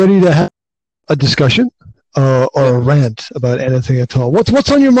ready to have a discussion or Yeah. a rant about anything at all.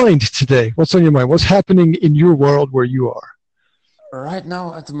 What's on your mind today? What's on your mind? What's happening in your world where you are? Right now,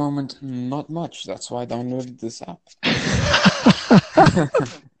 at the moment, not much. That's why I downloaded this app.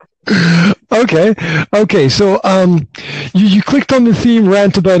 Okay, okay. So you clicked on the theme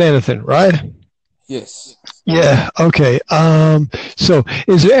rant about anything, right? Yes. Yeah. Okay. So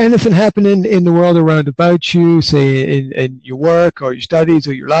is there anything happening in the world around about you, say in your work or your studies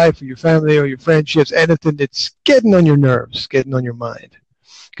or your life or your family or your friendships, anything that's getting on your nerves, getting on your mind?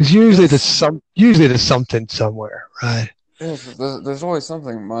 Because Yes. usually there's something somewhere, right? Yes. There's always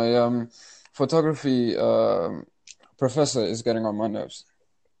something. My photography professor is getting on my nerves.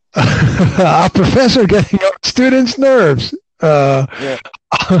 A professor getting on students' nerves. Uh, Yeah.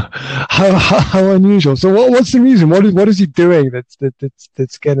 how unusual. So what's the reason? What is he doing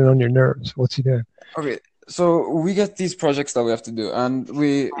that's getting on your nerves? What's he doing? Okay. So we get these projects that we have to do, and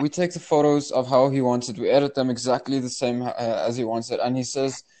we take the photos of how he wants it. We edit them exactly the same as he wants it, and he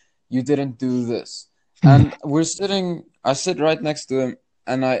says, "You didn't do this." And we're sitting. I sit right next to him,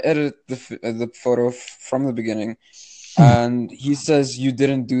 and I edit the photo from the beginning. And he says, "You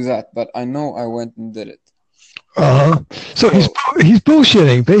didn't do that," but I know I went and did it. Uh-huh. So So he's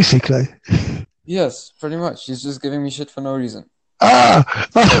bullshitting basically. yes, pretty much. He's just giving me shit for no reason. Ah,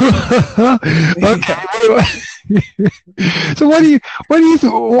 okay. So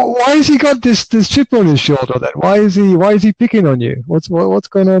why has he got this chip on his shoulder then? Why is he picking on you? What's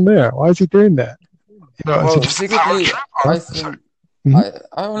going on there? Why is he doing that? Is it Well, just a power secretly, trip I or sorry? think Mhm.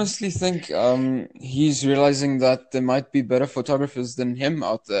 I honestly think he's realizing that there might be better photographers than him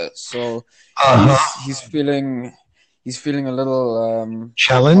out there. So Uh-huh. he's feeling a little what's the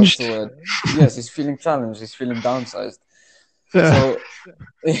Challenged? word? Yes, he's feeling challenged. He's feeling downsized. Yeah. So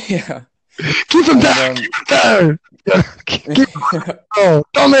yeah, Keep him down, and keep him down. Yeah. Keep grow.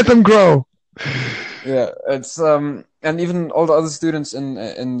 Don't let them grow. yeah, it's and even all the other students in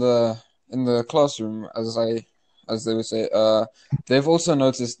the classroom, as they would say, they've also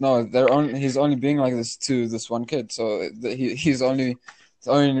noticed. No, he's only being like this to this one kid, so he's only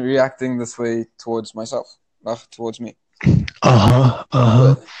reacting this way towards myself, towards me. Uh-huh.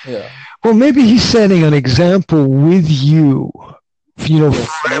 Uh-huh. But yeah, Well, maybe he's setting an example with you, yes,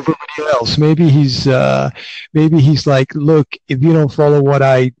 for maybe, everybody else. Maybe he's like, look, if you don't follow what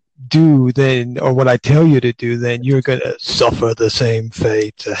I do, then or what I tell you to do, then you're gonna suffer the same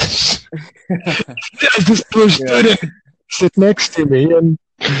fate as this poor yeah, student sit next to me and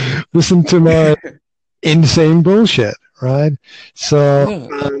listen to my insane bullshit, right? So,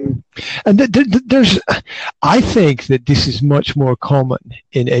 yeah, and there's, I think that this is much more common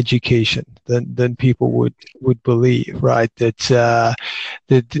in education than people would believe, right? That the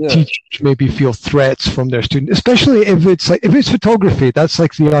yeah. teachers maybe feel threats from their students, especially if it's photography, that's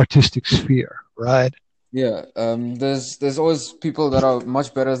like the artistic sphere, right? Yeah, there's always people that are much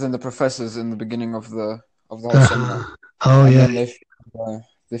better than the professors in the beginning of the whole seminar, Oh and yeah, then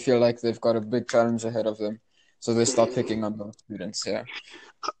they feel like they've got a big challenge ahead of them, so they start picking on those students.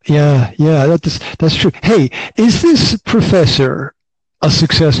 Yeah, yeah. That's true. Hey, is this professor a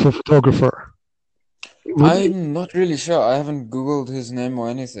successful photographer? I'm not really sure. I haven't Googled his name or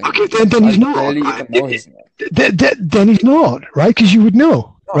anything. Okay, then I he's not, barely right? even know his name. Then he's not, right? Because you would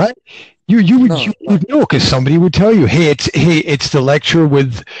know, No, right? You no. would know because somebody would tell you, hey, it's the lecture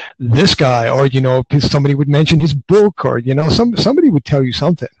with this guy, or 'cause somebody would mention his book, or somebody would tell you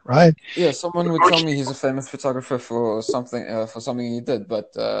something, right? Yeah, someone would tell me he's a famous photographer for something he did, but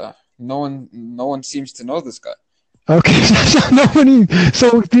no one seems to know this guy. Okay, so nobody.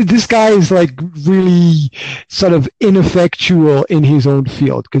 So this guy is like really sort of ineffectual in his own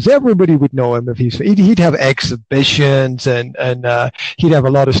field because everybody would know him if he'd have exhibitions and he'd have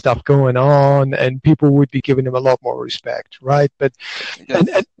a lot of stuff going on and people would be giving him a lot more respect, right? But and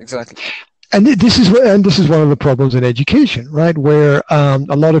Yes, exactly. this is one of the problems in education, right? Where a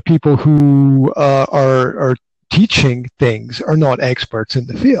lot of people who are teaching things are not experts in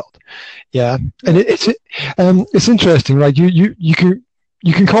the field. Yeah, and Yeah, it's interesting, right?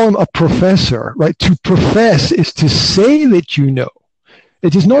 You can call him a professor, right? To profess is to say that you know.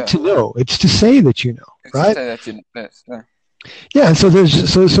 It is not yeah. to know; it's to say that you know, It's to right? say that you know this. Yeah. Yeah, and so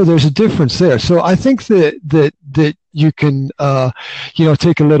there's a difference there. So I think that you can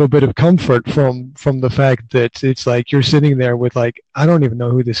take a little bit of comfort from the fact that it's like you're sitting there with like I don't even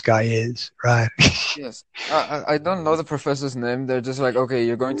know who this guy is, right? Yes. I don't know the professor's name. They're just like, okay,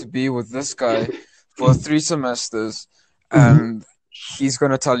 you're going to be with this guy for 3 semesters, and he's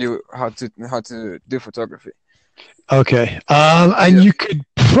gonna tell you how to do photography. Okay. And Yeah. you could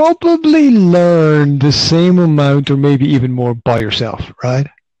probably learn the same amount or maybe even more by yourself, right?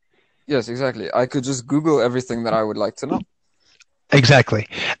 Yes, exactly. I could just Google everything that I would like to know. Exactly.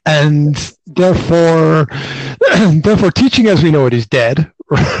 And therefore, therefore, teaching as we know it is dead,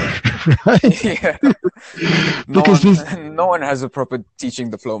 right? Yeah. No Because one, this, no one has a proper teaching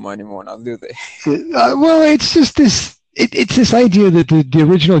diploma anymore now, do they? well, it's just this. It's this idea that the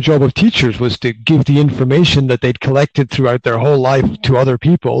original job of teachers was to give the information that they'd collected throughout their whole life to other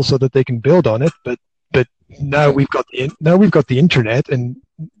people so that they can build on it. But now Yeah. we've got the internet, and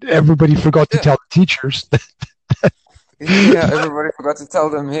everybody forgot to Yeah. tell the teachers. Yeah. Everybody forgot to tell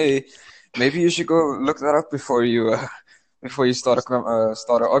them, hey, maybe you should go look that up before you start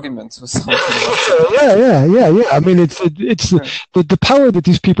an argument with somebody about something. Yeah. I mean, it's Yeah. the power that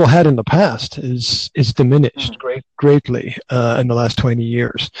these people had in the past is diminished Mm. greatly in the last 20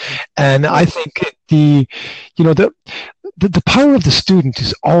 years, and I Yes. think the you know the power of the student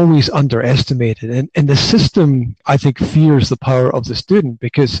is always underestimated, and the system, I think, fears the power of the student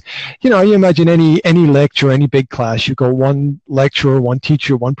because, you imagine any lecture, any big class, you go one lecturer, one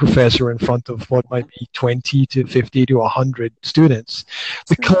teacher, one professor in front of what might be 20 to 50 to 100 students.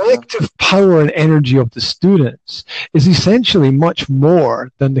 The Students, yeah. collective power and energy of the students is essentially much more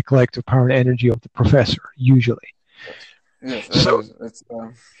than the collective power and energy of the professor, usually. Yes, it So is.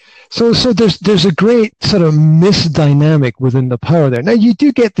 so there's a great sort of misdynamic within the power there. Now you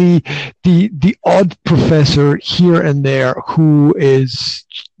do get the odd professor here and there who is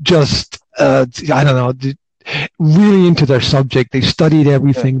just I don't know, really into their subject. They've studied Yeah.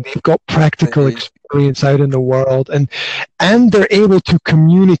 everything. They've got practical They experience out in the world, and they're able to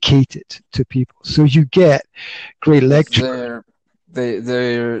communicate it to people. So you get great Yes, lecturers.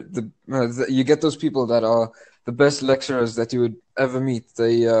 you get those people that are the best lecturers that you would ever meet.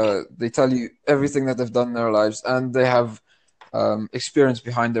 They tell you everything that they've done in their lives, and they have experience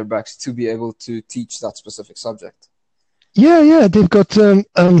behind their backs to be able to teach that specific subject. Yeah, they've got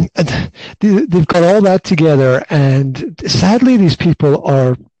they've got all that together, and sadly, these people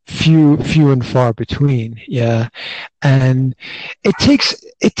are few and far between. Yeah, and it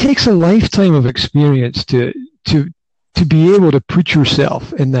takes a lifetime of experience to to be able to put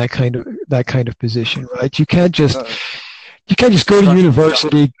yourself in that kind of position, right? Uh, You can't just go to Starting from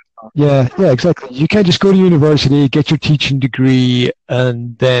university. Yeah, exactly. You can't just go to university, get your teaching degree,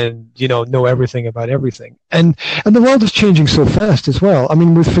 and then know everything about everything. And the world is changing so fast as well. I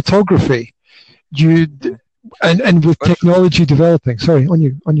mean, with photography, you ground. and with But technology developing. Sorry, on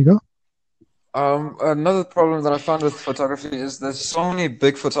you go. another problem that I found with photography is there's so many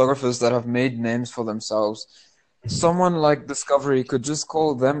big photographers that have made names for themselves. Someone like Discovery could just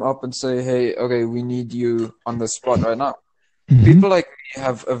call them up and say, "Hey, okay, we need you on the spot right now." Hmm. People like me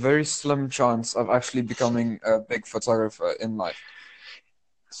have a very slim chance of actually becoming a big photographer in life.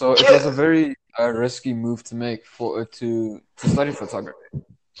 So it was a Yeah, very risky move to make to study photography.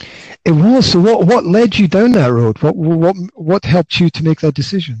 it was. So what led you down that road? What helped you to make that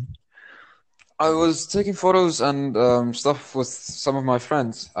decision? I was taking photos and stuff with some of my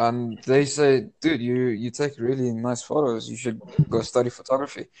friends, and they say, "Dude, you take really nice photos. You should go study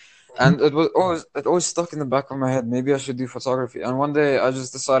photography." And it always stuck in the back of my head. Maybe I should do photography. And one day I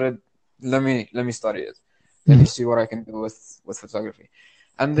just decided, let me study it. Let me Mhm. see what I can do with photography.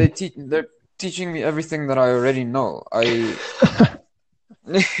 And they're teaching me everything that I already know.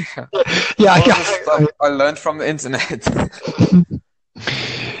 Yeah, All of this stuff I learned from the internet.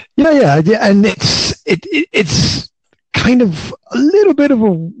 yeah, and it's kind of a little bit of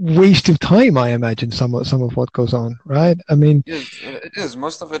a waste of time, I imagine. Some of what goes on, right? I mean, Yes, it is.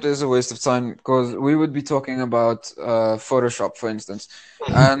 Most of it is a waste of time because we would be talking about Photoshop, for instance,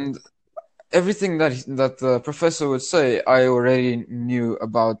 and everything that the professor would say, I already knew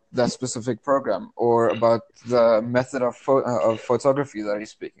about that specific program or about the method of photography that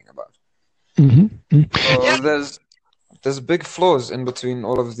he's speaking about. hmm So there's big flaws in between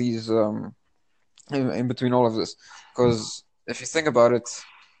all of these in between all of this because if you think about it,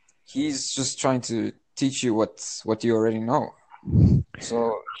 he's just trying to teach you what you already know.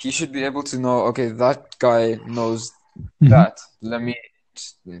 So he should be able to know, okay, that guy knows hmm that. Let me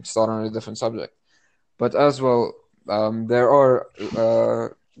start on a different subject. But as well, there are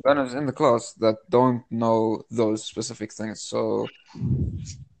learners in the class that don't know those specific things. So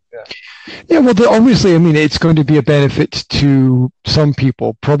yeah, Yeah, well, obviously, I mean, it's going to be a benefit to some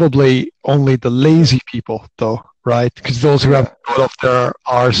people, probably only the yeah, lazy people, though, right? Because those who have yeah, got up their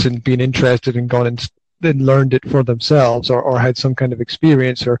arse and been interested and gone and learned it for themselves, or had some kind of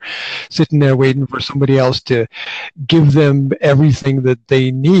experience, or sitting there waiting for somebody else to give them everything that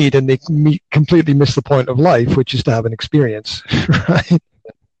they need, and they completely miss the point of life, which is to have an experience, right?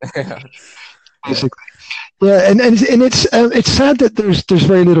 yeah, yeah. Basically. Yeah, and it's sad that there's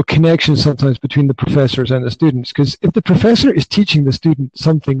very little connection sometimes between the professors and the students, because if the professor is teaching the student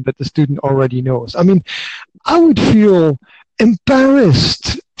something that the student already knows, I mean, I would feel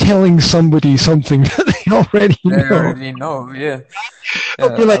embarrassed telling somebody something that they already They know. already know. Yeah,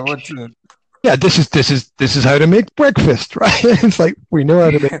 I'd yeah, be I like, would too. yeah, this is how to make breakfast, right? It's like we know how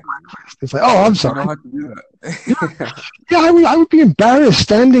to make breakfast. It's like, oh, I'm We know sorry. how to do Yeah, that. yeah, I would be embarrassed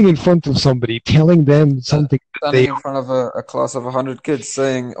standing in front of somebody telling them Yeah. something that Standing they. in front of a class of 100 kids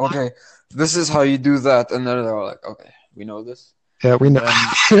saying, "Okay, this is how you do that," and they're all like, "Okay, we know this." Yeah, we And know. then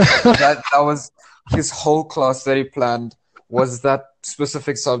that was his whole class that he planned was that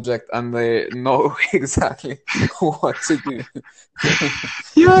specific subject, and they know exactly what to do.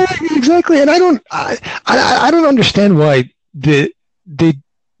 Yeah, exactly. And I don't understand why they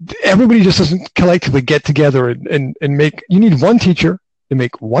everybody just doesn't collectively get together and make. You need one teacher to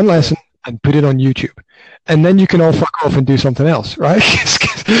make one Yeah, lesson and put it on YouTube, and then you can all fuck off and do something else, right?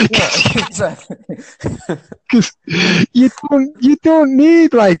 yeah, exactly. Because you don't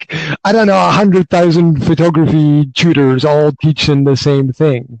need, like, I don't know, 100,000 photography tutors all teaching the same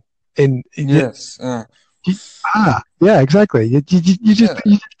thing. And Yes, yeah, yeah, exactly. You just yeah.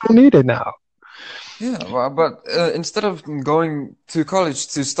 you just don't need it now. Yeah, well, but instead of going to college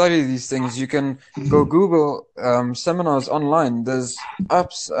to study these things, you can go Google seminars online. There's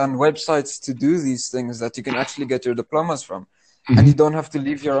apps and websites to do these things that you can actually get your diplomas from, and Mhm. you don't have to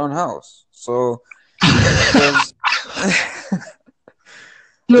leave your own house. So there's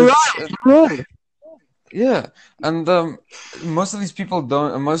You're it's right. You're right. yeah, and most of these people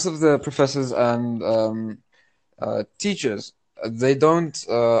don't. Most of the professors and teachers, they don't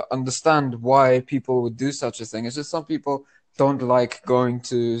understand why people would do such a thing. It's just some people don't like going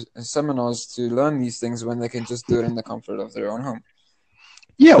to seminars to learn these things when they can just do it in the comfort of their own home.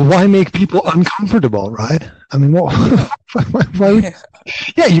 Yeah, why make people uncomfortable, right? I mean, what? Yeah, Why would? yeah,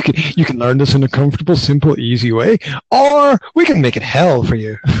 Yeah, you can learn this in a comfortable, simple, easy way, or we can make it hell for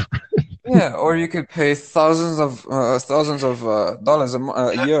you. yeah. Or you could pay thousands of dollars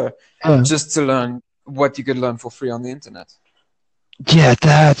a year Uh, just to learn what you could learn for free on the internet. yeah,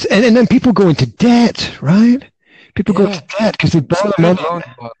 that's and then people go into debt, right? People go into Yeah, debt because they borrow the student money. loans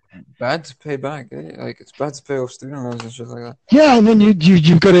are bad to pay back. Eh? Like it's bad to pay off student loans and shit like that. Yeah, and then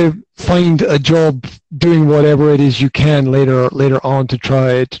you've got to find a job doing whatever it is you can later on to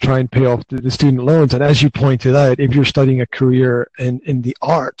try and pay off the student loans. And as you pointed out, if you're studying a career in the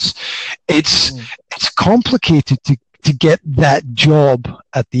arts, it's Mm. it's complicated to get that job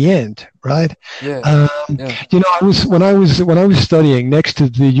at the end, right? Yeah, Um, yeah. when I was studying, next to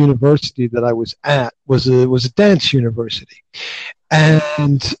the university that I was at was a dance university, Okay.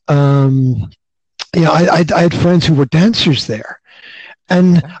 and I had friends who were dancers there,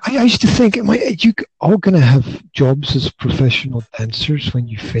 and Okay. I used to think, are you all going to have jobs as professional dancers when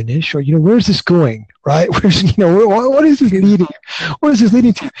you finish, or where's this going, right? What is this leading? What is this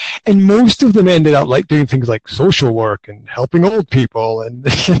leading to? And most of them ended up like doing things like social work and helping old people, and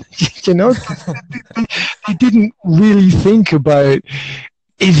you know, they didn't really think about,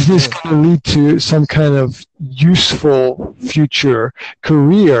 is this Yeah. going to lead to some kind of useful future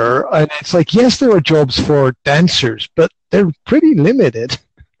career? And it's like, yes, there are jobs for dancers, but they're pretty limited.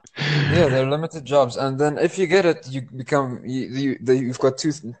 Yeah, they're limited jobs, and then if you get it, you become you've got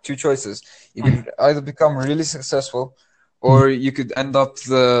two choices. You could either become really successful, or you could end up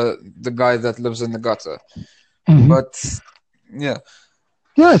the guy that lives in the gutter. Mhm. But yeah,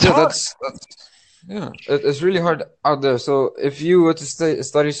 Yeah, it's yeah, hard. that's yeah, it's really hard out there. So if you were to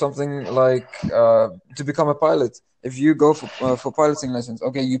study something like to become a pilot, if you go for piloting lessons,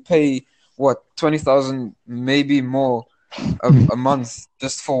 okay, you pay what 20,000, maybe more a month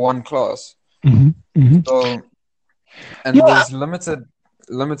just for one class. Mhm. Mhm. So, and Yeah, there's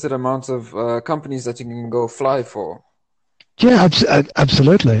limited amount of companies that you can go fly for. yeah,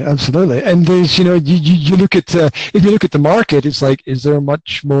 absolutely, absolutely. And there's, you look at, if you look at the market, it's like, is there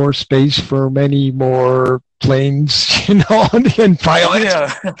much more space for many more planes, and pilots?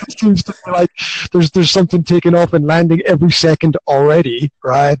 Yeah. It seems to be like there's something taking off and landing every second already,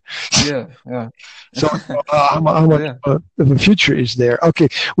 right? Yeah, yeah. So how much Yeah. of a future is there? Okay,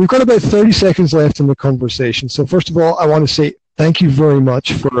 we've got about 30 seconds left in the conversation. So first of all, I want to say thank you very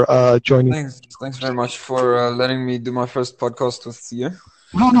much for joining. Thanks very much for letting me do my first podcast with you.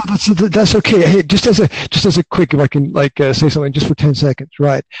 No, no, that's okay. Hey, just as a quick, if I can say something just for 10 seconds,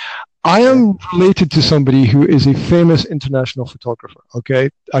 right? I Yeah. am related to somebody who is a famous international photographer. Okay,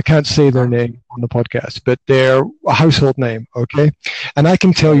 I can't say their Uh, name on the podcast, but they're a household name. Okay, and I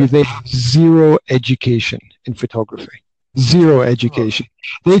can tell you okay. they have zero education in photography. Zero education.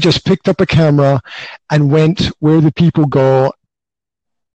 They just picked up a camera and went where the people go